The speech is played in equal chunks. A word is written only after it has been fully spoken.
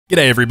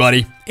G'day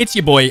everybody, it's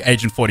your boy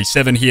Agent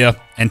 47 here,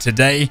 and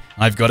today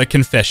I've got a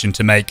confession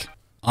to make.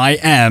 I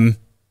am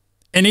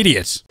an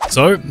idiot.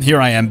 So, here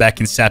I am back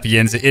in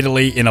Sapienza,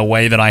 Italy, in a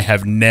way that I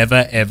have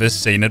never ever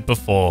seen it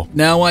before.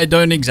 Now, I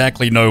don't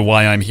exactly know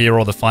why I'm here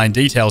or the fine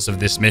details of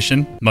this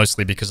mission,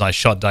 mostly because I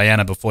shot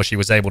Diana before she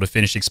was able to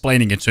finish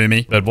explaining it to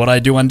me, but what I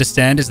do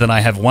understand is that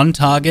I have one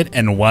target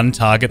and one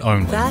target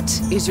only. That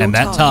is your and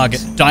that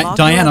target...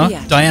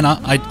 Diana,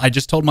 I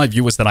just told my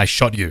viewers that I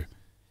shot you.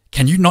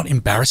 Can you not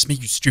embarrass me,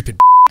 you stupid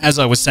As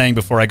I was saying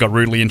before I got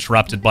rudely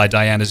interrupted by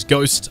Diana's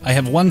ghost, I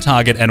have one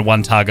target and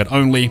one target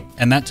only,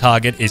 and that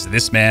target is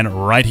this man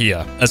right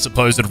here. A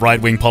supposed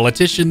right-wing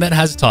politician that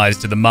has ties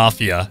to the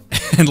mafia.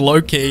 And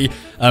low-key,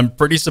 I'm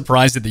pretty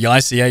surprised that the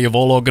ICA of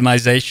all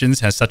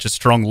organizations has such a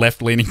strong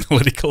left-leaning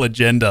political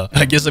agenda.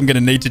 I guess I'm gonna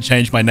need to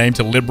change my name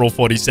to Liberal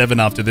 47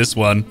 after this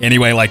one.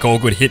 Anyway, like all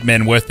good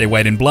hitmen worth their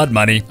weight in blood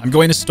money, I'm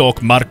going to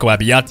stalk Marco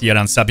Abbiati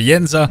around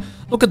Sapienza,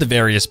 look at the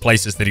various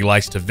places that he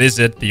likes to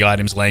visit, the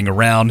items laying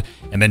around,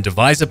 and then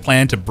devise a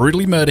plan to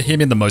brutally murder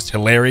him in the most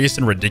hilarious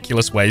and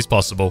ridiculous ways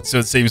possible. So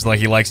it seems like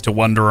he likes to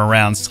wander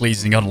around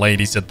sleazing on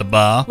ladies at the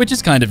bar, which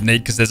is kind of neat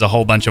because there's a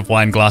whole bunch of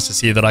wine glasses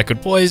here that I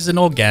could poison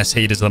or gas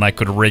heaters that I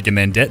could rig and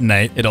then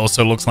detonate. It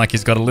also looks like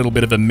he's got a little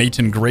bit of a meet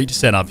and greet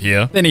set up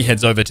here. Then he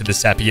heads over to the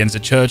Sapienza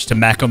church to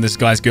mac on this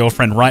guy's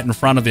girlfriend right in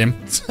front of him.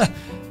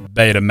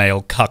 Beta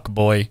male cuck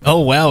boy. Oh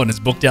wow, and has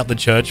booked out the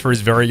church for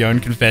his very own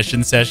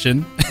confession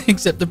session.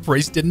 Except the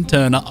priest didn't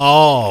turn up.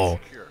 Oh,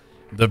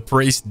 the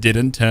priest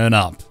didn't turn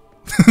up.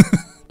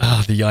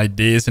 The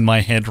ideas in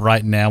my head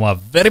right now are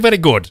very, very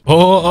good.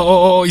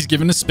 Oh, he's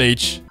giving a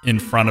speech in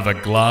front of a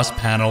glass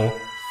panel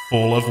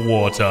full of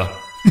water.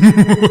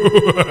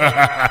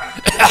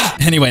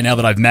 Anyway, now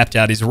that I've mapped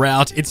out his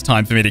route, it's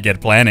time for me to get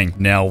planning.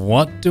 Now,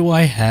 what do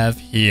I have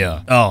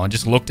here? Oh, I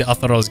just looked at it. I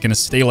thought I was gonna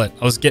steal it.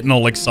 I was getting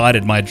all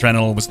excited. My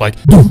adrenaline was like,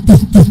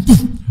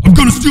 I'm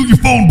gonna steal your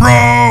phone,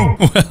 bro!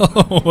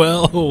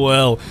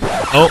 Well.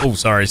 Oh,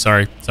 sorry.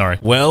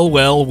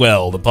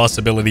 Well. The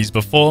possibilities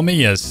before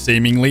me are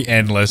seemingly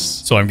endless.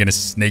 So I'm gonna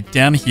sneak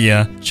down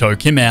here,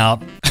 choke him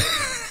out,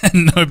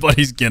 and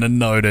nobody's gonna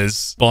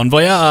notice. Bon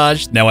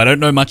voyage! Now, I don't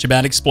know much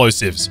about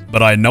explosives,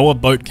 but I know a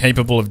boat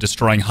capable of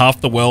destroying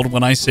half the world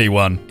when I see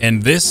one.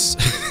 And this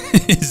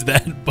is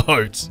that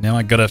boat. Now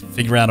I gotta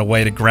figure out a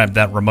way to grab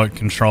that remote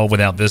control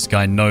without this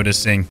guy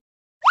noticing.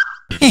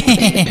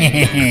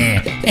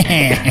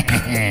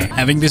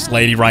 Having this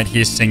lady right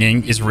here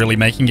singing is really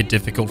making it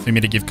difficult for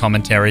me to give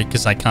commentary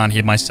because I can't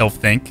hear myself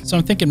think. So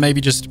I'm thinking maybe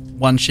just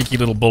one cheeky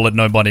little bullet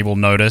nobody will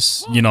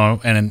notice, you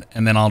know, and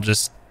then I'll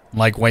just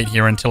like wait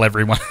here until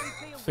everyone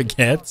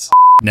forgets.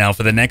 Now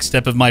for the next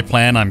step of my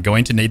plan, I'm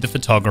going to need the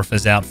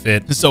photographer's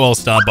outfit. So I'll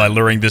start by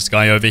luring this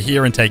guy over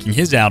here and taking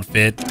his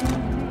outfit. Is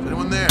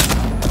anyone there?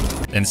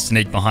 Then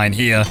sneak behind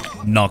here,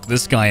 knock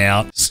this guy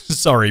out.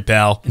 Sorry,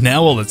 pal.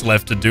 Now all that's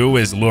left to do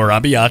is lure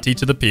Abbiati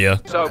to the pier.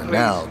 So please,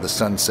 now the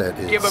sunset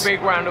is... give a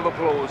big round of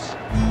applause.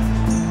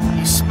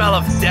 You smell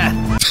of death.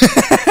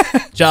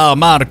 Ciao,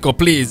 Marco,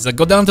 please,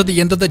 go down to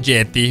the end of the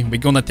jetty. We're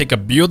gonna take a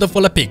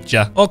beautiful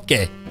picture.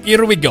 Okay,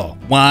 here we go.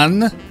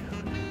 1,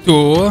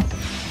 2,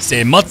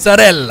 say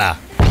mozzarella.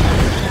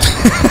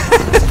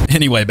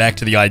 Anyway, back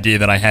to the idea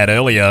that I had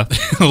earlier.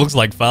 It looks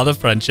like Father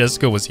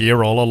Francesco was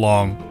here all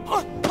along.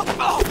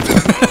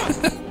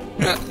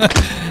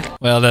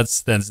 Well,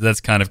 that's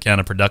kind of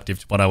counterproductive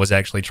to what I was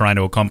actually trying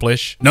to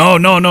accomplish. No.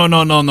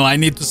 I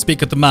need to speak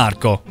to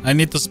Marco. I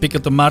need to speak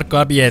to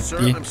Marco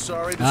Abbiati.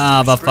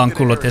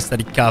 Vaffanculo testa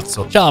di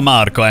cazzo. Ciao,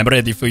 Marco. I'm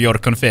ready for your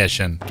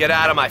confession. Get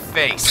out of my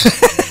face.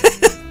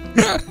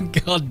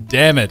 God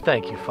damn it.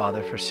 Thank you,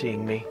 Father, for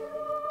seeing me.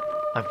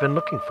 I've been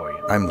looking for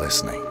you. I'm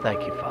listening.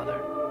 Thank you, Father.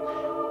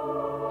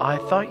 I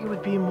thought you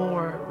would be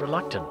more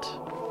reluctant,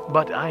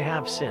 but I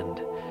have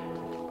sinned.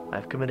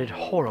 I've committed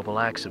horrible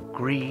acts of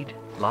greed,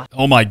 lust.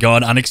 Oh my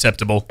god,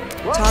 unacceptable.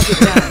 Target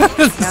down.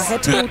 Now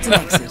head towards an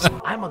exit.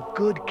 I'm a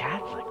good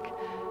Catholic,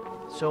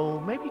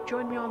 so maybe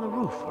join me on the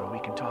roof where we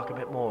can talk a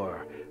bit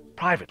more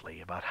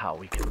privately about how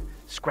we can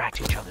scratch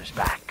each other's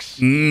backs.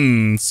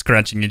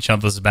 Scratching each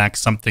other's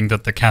backs, something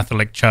that the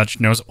Catholic Church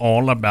knows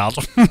all about.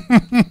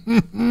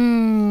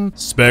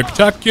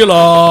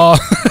 Spectacular!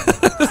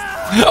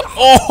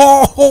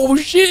 Oh,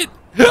 shit!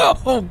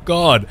 Oh,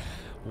 God.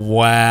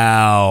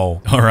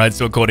 Wow. Alright,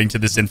 so according to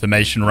this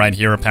information right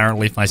here,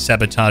 apparently if I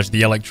sabotage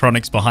the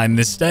electronics behind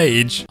this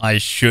stage, I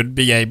should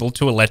be able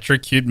to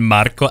electrocute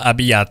Marco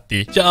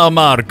Abbiati. Ciao,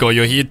 Marco.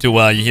 You're here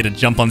to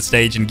jump on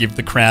stage and give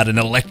the crowd an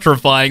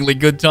electrifyingly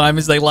good time,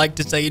 as they like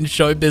to say in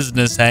show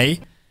business, hey?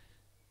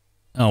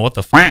 Oh, what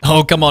the f—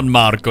 Oh, come on,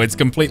 Marco. It's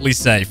completely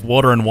safe.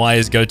 Water and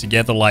wires go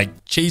together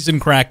like cheese and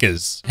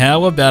crackers.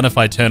 How about if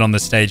I turn on the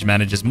stage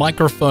manager's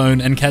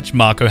microphone and catch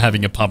Marco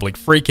having a public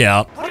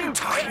freakout? What are you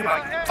talking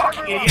about, you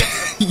fucking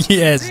idiot?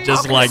 Yes,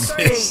 just like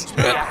this.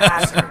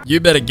 You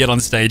better get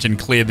on stage and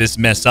clear this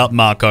mess up,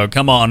 Marco.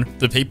 Come on.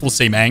 The people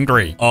seem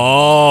angry.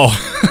 Oh,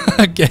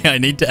 okay. I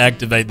need to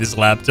activate this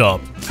laptop.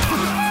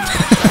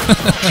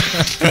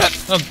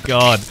 Oh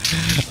god.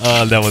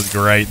 Oh, that was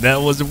great.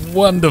 That was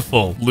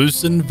wonderful.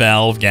 Loosen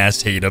valve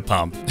gas heater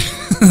pump.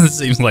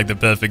 Seems like the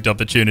perfect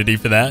opportunity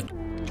for that.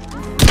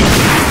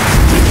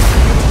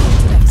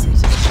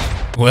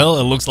 Well,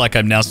 it looks like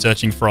I'm now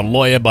searching for a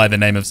lawyer by the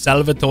name of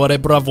Salvatore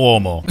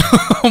Bravomo.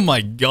 Oh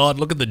my god,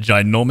 look at the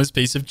ginormous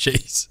piece of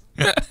cheese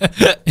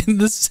in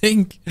the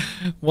sink.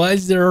 Why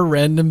is there a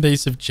random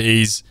piece of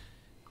cheese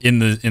in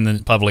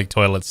the public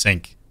toilet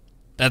sink?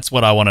 That's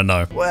what I want to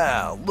know.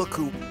 Well, look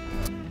who...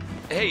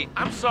 Hey,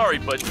 I'm sorry,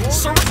 but...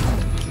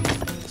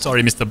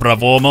 Sorry, Mr.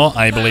 Bravomo.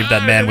 I believe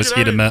that man was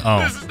here to oh.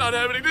 This is not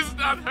happening. This is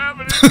not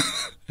happening.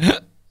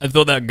 I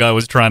thought that guy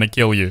was trying to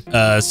kill you.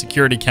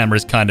 Security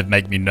cameras kind of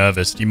make me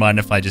nervous. Do you mind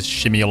if I just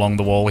shimmy along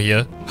the wall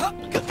here?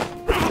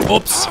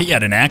 Oops, he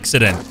had an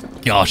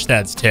accident. Gosh,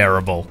 that's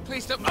terrible.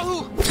 Please don't...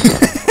 Oh.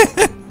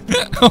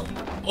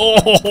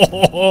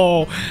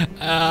 Oh,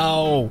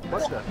 ow.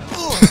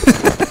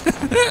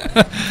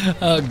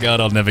 Oh god,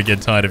 I'll never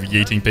get tired of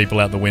yeeting people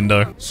out the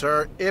window.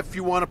 Sir, if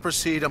you want to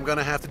proceed, I'm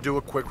gonna have to do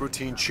a quick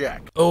routine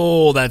check.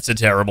 Oh, that's a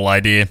terrible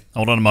idea.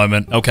 Hold on a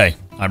moment. Okay,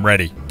 I'm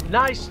ready.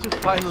 Nice to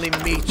finally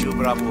meet you,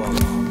 Bravo.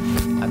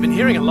 I've been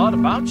hearing a lot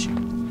about you.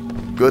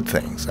 Good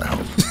things, I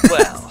hope.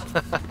 Well,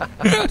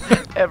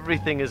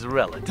 everything is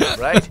relative,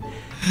 right?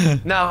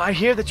 Now, I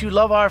hear that you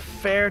love our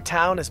fair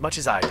town as much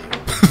as I do.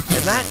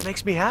 And that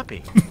makes me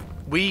happy.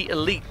 We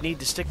elite need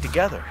to stick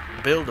together,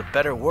 build a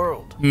better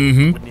world.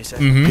 Wouldn't you say?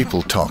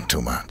 People talk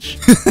too much.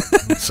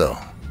 So,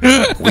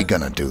 we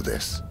gonna do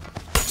this.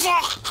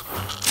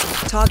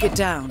 Target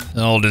down.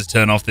 I'll just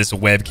turn off this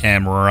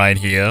webcam right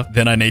here.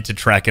 Then I need to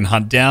track and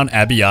hunt down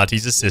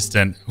Abiyati's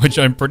assistant, which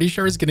I'm pretty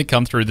sure is going to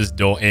come through this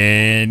door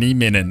any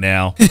minute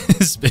now.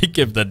 Speak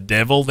of the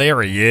devil,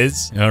 there he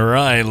is. All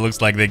right, looks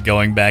like they're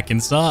going back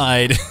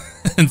inside.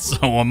 And so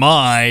am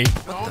I.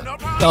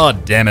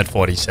 God damn it,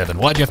 47.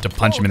 Why'd you have to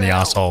punch him in the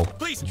asshole?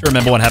 Do you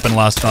remember what happened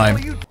last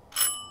time?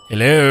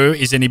 Hello,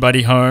 is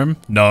anybody home?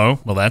 No?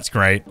 Well, that's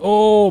great.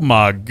 Oh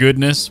my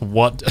goodness,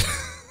 what?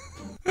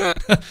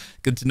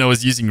 Good to know I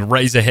was using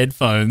Razer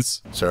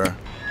headphones. Sir,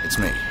 it's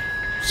me.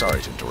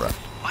 Sorry to interrupt.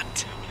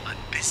 What? I'm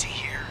busy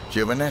here.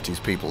 Giovanetti's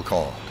people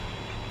called.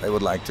 They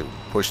would like to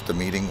push the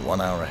meeting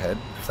 1 hour ahead,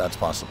 if that's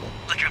possible.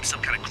 Like I'm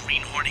some kind of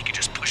greenhorn he could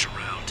just push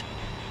around.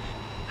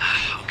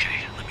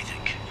 Okay, let me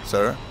think.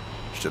 Sir,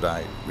 should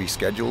I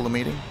reschedule the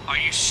meeting? Are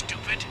you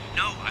stupid?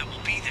 No, I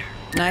will be there.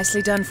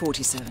 Nicely done,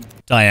 47.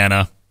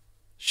 Diana,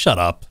 shut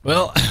up.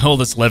 Well, all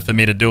that's left for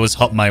me to do is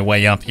hop my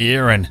way up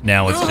here, and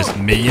now it's just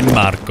me and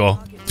Marco.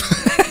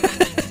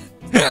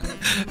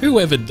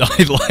 Whoever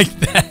died like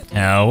that?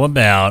 How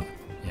about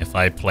if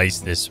I place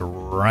this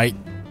right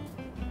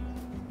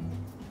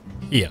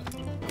here?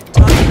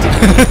 Target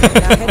down.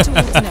 Now head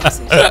towards an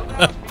exit.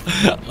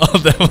 Oh,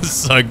 that was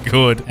so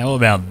good. How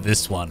about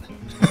this one?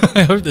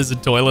 I hope there's a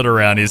toilet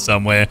around here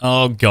somewhere.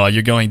 Oh god,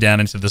 you're going down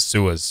into the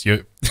sewers.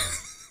 You're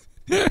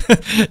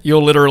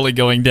literally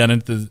going down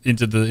into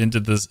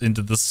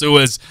the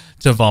sewers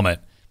to vomit.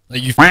 Are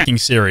you fucking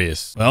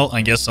serious? Well,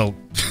 I guess I'll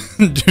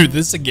do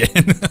this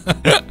again.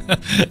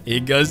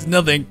 Here goes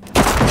nothing.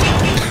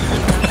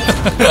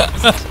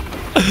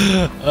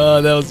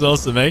 Oh, that was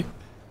awesome, eh?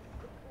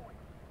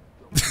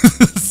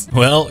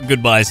 Well,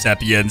 goodbye,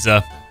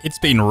 Sapienza. It's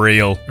been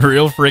real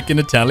frickin'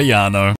 Italiano.